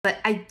But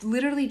I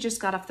literally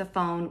just got off the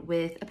phone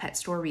with a pet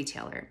store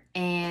retailer,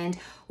 and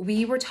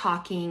we were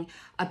talking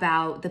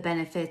about the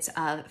benefits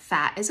of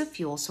fat as a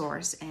fuel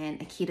source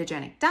and a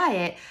ketogenic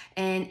diet,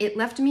 and it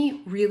left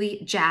me really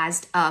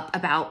jazzed up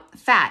about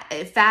fat.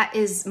 Fat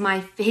is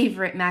my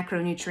favorite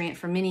macronutrient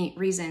for many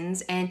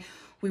reasons, and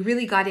we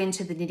really got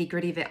into the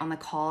nitty-gritty of it on the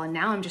call, and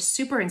now I'm just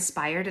super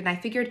inspired, and I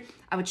figured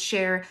I would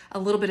share a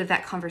little bit of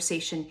that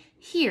conversation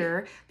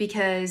here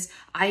because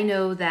I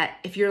know that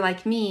if you're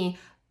like me,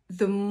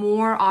 the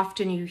more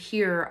often you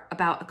hear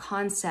about a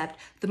concept,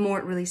 the more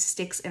it really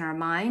sticks in our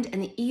mind,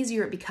 and the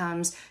easier it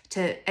becomes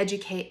to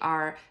educate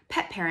our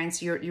pet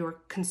parents, your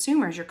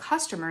consumers, your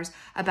customers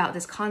about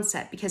this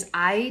concept. Because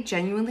I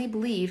genuinely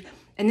believe,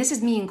 and this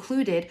is me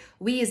included,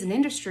 we as an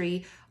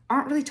industry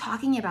aren't really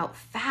talking about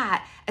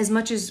fat as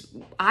much as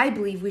I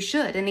believe we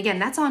should. And again,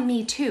 that's on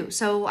me too.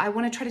 So I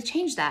want to try to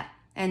change that.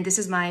 And this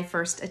is my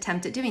first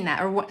attempt at doing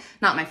that, or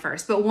not my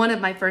first, but one of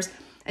my first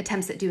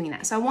attempts at doing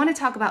that. So I want to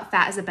talk about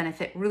fat as a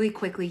benefit really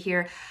quickly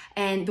here.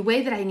 And the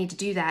way that I need to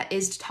do that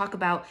is to talk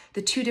about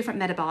the two different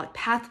metabolic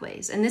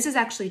pathways. And this is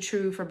actually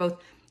true for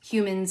both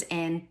humans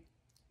and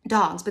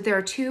dogs, but there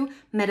are two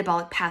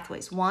metabolic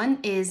pathways. One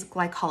is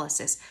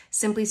glycolysis.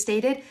 Simply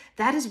stated,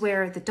 that is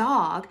where the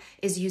dog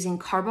is using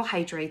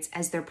carbohydrates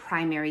as their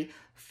primary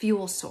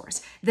fuel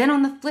source. Then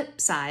on the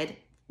flip side,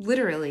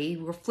 literally,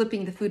 we're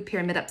flipping the food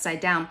pyramid upside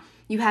down,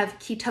 you have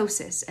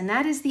ketosis, and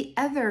that is the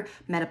other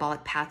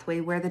metabolic pathway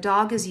where the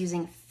dog is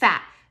using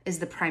fat as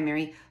the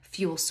primary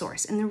fuel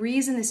source. And the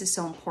reason this is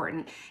so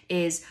important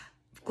is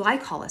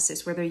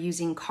glycolysis, where they're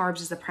using carbs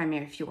as the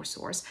primary fuel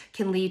source,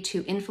 can lead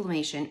to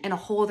inflammation and a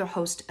whole other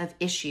host of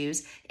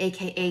issues,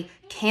 aka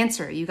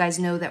cancer. You guys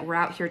know that we're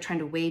out here trying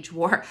to wage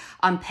war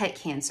on pet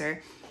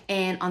cancer.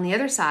 And on the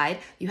other side,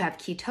 you have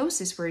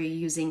ketosis, where you're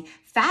using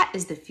fat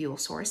as the fuel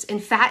source,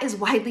 and fat is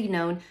widely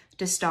known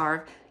to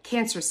starve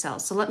cancer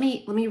cells. So let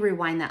me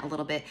rewind that a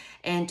little bit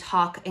and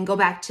talk and go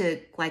back to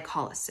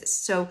glycolysis.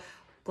 So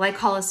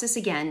glycolysis,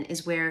 again,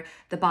 is where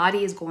the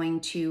body is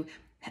going to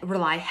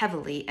rely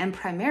heavily and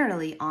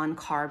primarily on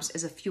carbs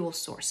as a fuel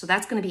source. So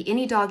that's going to be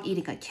any dog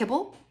eating a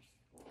kibble,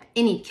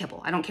 any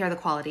kibble, I don't care the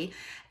quality,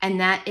 and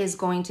that is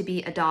going to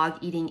be a dog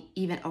eating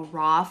even a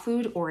raw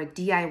food or a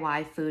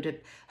DIY food, a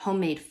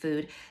homemade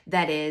food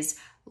that is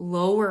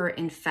lower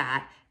in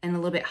fat and a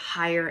little bit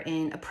higher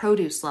in a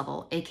produce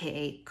level,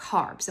 aka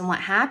carbs. And what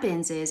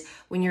happens is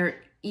when you're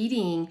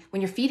feeding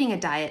a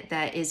diet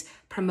that is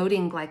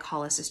promoting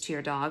glycolysis to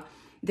your dog,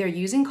 they're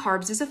using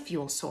carbs as a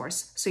fuel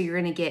source. So you're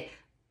gonna get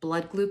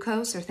blood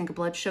glucose, or think of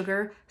blood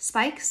sugar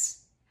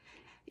spikes.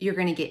 You're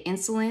gonna get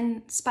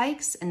insulin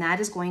spikes, and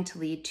that is going to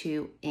lead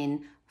to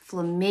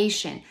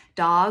inflammation.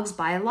 Dogs,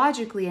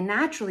 biologically and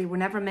naturally, were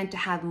never meant to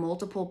have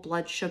multiple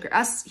blood sugar,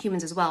 us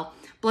humans as well,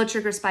 blood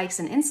sugar spikes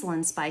and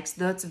insulin spikes.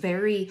 That's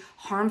very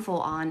harmful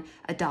on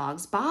a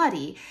dog's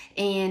body.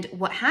 And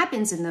what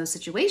happens in those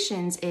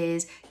situations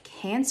is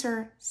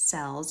cancer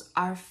cells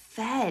are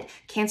fed.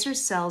 Cancer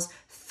cells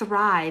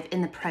thrive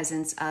in the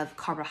presence of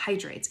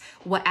carbohydrates.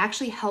 What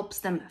actually helps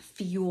them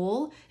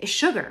fuel is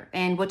sugar.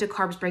 And what do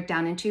carbs break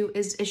down into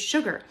is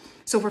sugar.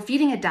 So if we're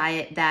feeding a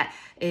diet that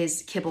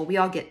is kibble, we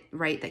all get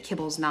right that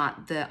kibble is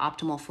not the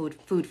optimal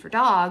food for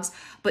dogs,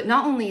 but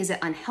not only is it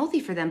unhealthy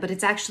for them, but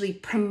it's actually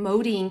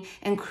promoting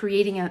and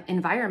creating an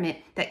environment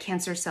that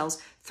cancer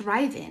cells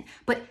thrive in.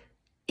 But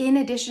in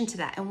addition to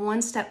that, and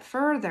one step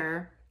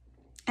further,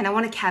 and I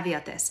want to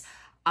caveat this,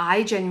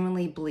 I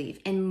genuinely believe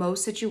in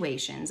most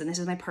situations, and this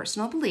is my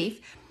personal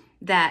belief,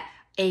 that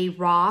a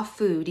raw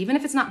food, even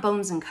if it's not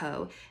Bones and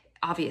Co.,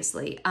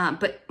 obviously,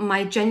 but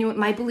my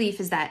belief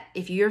is that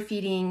if you're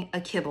feeding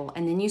a kibble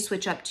and then you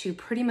switch up to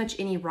pretty much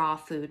any raw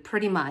food,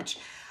 pretty much,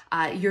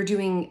 you're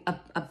doing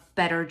a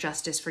better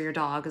justice for your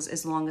dog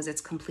as long as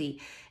it's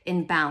complete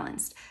and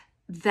balanced.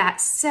 That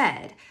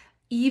said,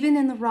 even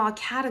in the raw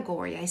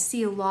category, I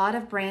see a lot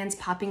of brands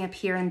popping up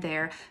here and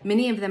there.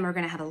 Many of them are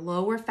gonna have a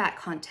lower fat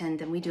content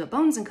than we do at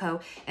Bones & Co.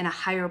 and a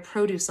higher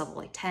produce level,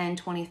 like 10,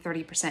 20,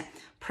 30%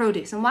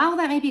 produce. And while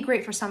that may be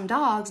great for some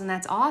dogs, and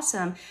that's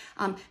awesome,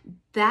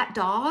 that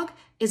dog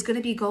is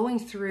gonna be going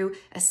through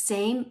a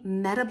same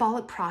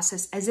metabolic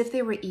process as if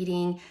they were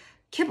eating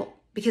kibble,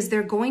 because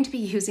they're going to be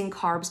using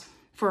carbs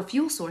for a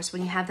fuel source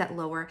when you have that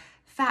lower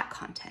fat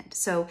content.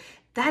 So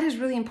that is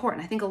really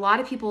important. I think a lot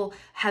of people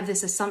have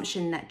this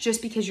assumption that just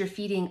because you're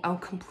feeding a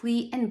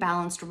complete and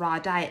balanced raw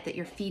diet, that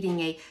you're feeding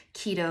a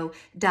keto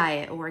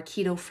diet or a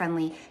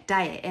keto-friendly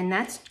diet. And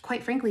that's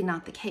quite frankly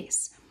not the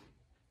case.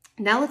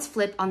 Now let's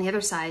flip on the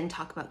other side and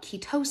talk about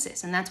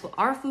ketosis. And that's what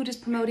our food is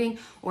promoting,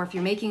 or if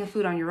you're making a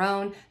food on your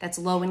own that's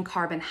low in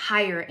carb and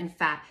higher in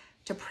fat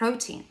to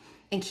protein.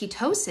 And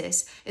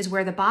ketosis is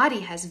where the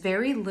body has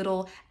very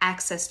little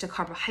access to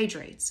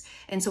carbohydrates.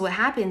 And so what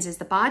happens is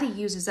the body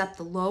uses up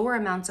the lower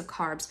amounts of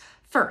carbs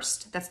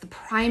first. That's the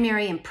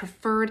primary and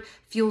preferred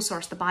fuel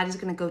source the body's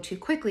going to go to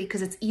quickly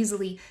because it's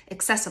easily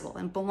accessible.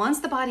 But once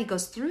the body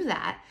goes through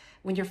that,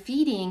 when you're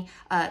feeding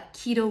a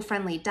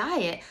keto-friendly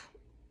diet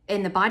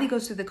and the body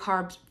goes through the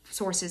carb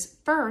sources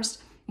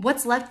first,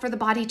 what's left for the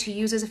body to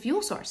use as a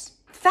fuel source?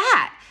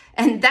 Fat.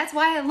 And that's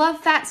why I love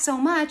fat so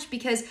much,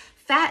 because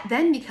fat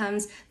then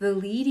becomes the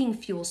leading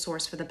fuel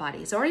source for the body.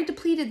 It's already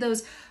depleted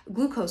those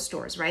glucose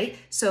stores, right?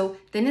 So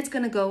then it's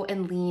gonna go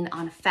and lean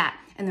on fat.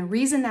 And the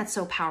reason that's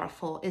so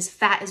powerful is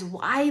fat is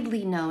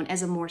widely known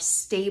as a more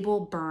stable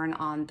burn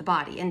on the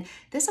body. And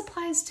this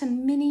applies to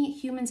many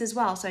humans as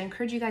well. So I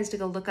encourage you guys to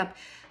go look up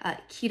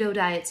keto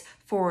diets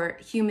for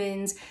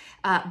humans.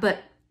 But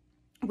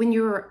when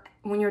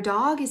your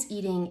dog is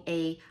eating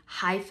a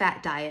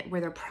high-fat diet where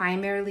they're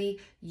primarily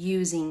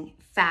using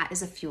fat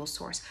as a fuel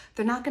source,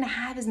 they're not going to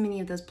have as many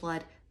of those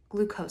blood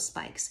glucose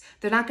spikes.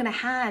 They're not going to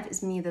have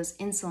as many of those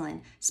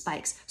insulin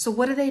spikes. So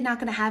what are they not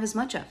going to have as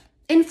much of?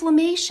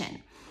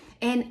 Inflammation.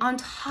 And on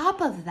top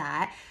of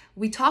that,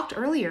 we talked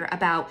earlier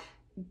about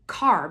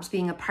carbs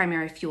being a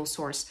primary fuel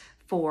source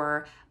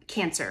for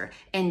cancer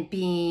and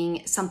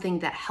being something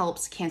that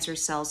helps cancer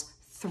cells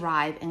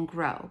thrive and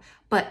grow.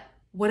 But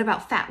what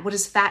about fat? What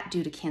does fat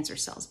do to cancer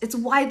cells? It's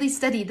widely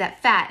studied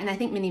that fat, and I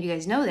think many of you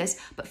guys know this,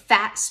 but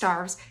fat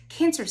starves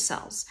cancer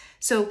cells.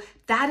 So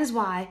that is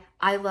why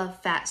I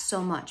love fat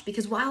so much,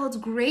 because while it's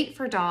great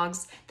for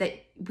dogs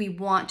that we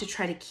want to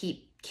try to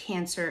keep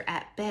cancer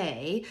at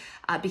bay,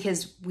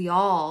 because we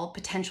all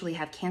potentially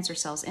have cancer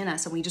cells in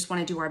us and we just want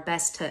to do our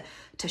best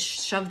to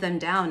shove them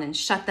down and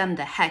shut them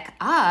the heck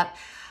up.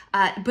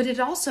 But it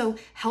also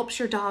helps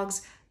your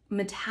dog's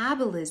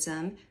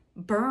metabolism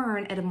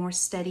burn at a more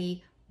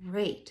steady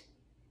rate.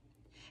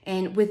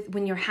 And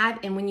when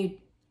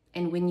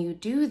you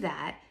do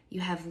that,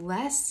 you have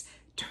less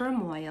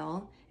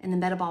turmoil in the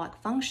metabolic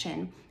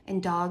function,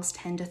 and dogs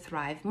tend to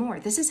thrive more.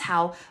 This is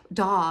how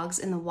dogs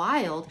in the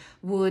wild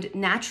would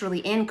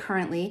naturally, and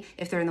currently,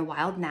 if they're in the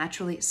wild,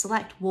 naturally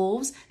select.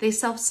 Wolves, they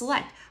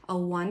self-select a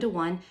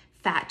 1-to-1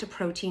 fat to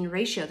protein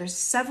ratio. There's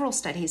several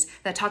studies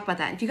that talk about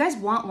that. If you guys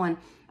want one,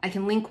 I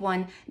can link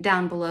one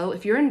down below.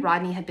 If you're in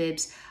Rodney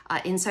Habib's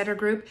insider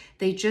group,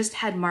 they just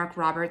had Mark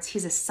Roberts,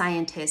 he's a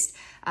scientist,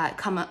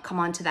 come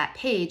onto that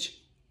page.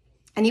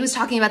 And he was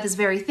talking about this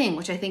very thing,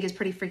 which I think is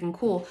pretty freaking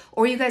cool.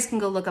 Or you guys can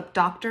go look up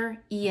Dr.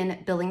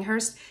 Ian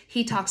Billinghurst.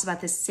 He talks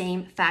about this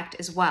same fact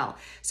as well.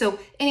 So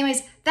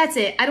anyways, that's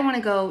it. I don't want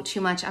to go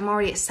too much. I'm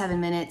already at 7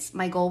 minutes.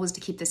 My goal was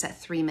to keep this at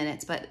 3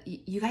 minutes, but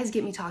you guys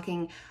get me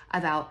talking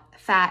about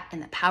fat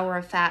and the power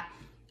of fat.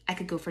 I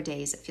could go for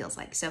days, it feels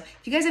like. So if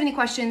you guys have any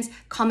questions,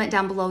 comment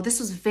down below. This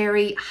was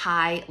very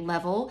high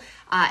level.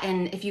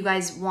 And if you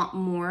guys want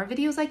more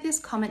videos like this,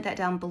 comment that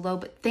down below.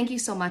 But thank you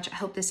so much. I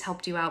hope this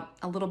helped you out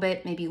a little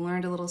bit. Maybe you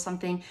learned a little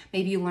something.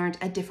 Maybe you learned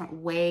a different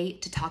way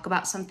to talk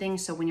about something.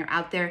 So when you're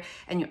out there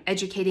and you're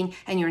educating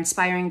and you're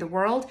inspiring the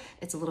world,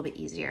 it's a little bit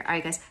easier. All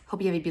right, guys,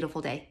 hope you have a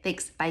beautiful day.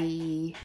 Thanks. Bye.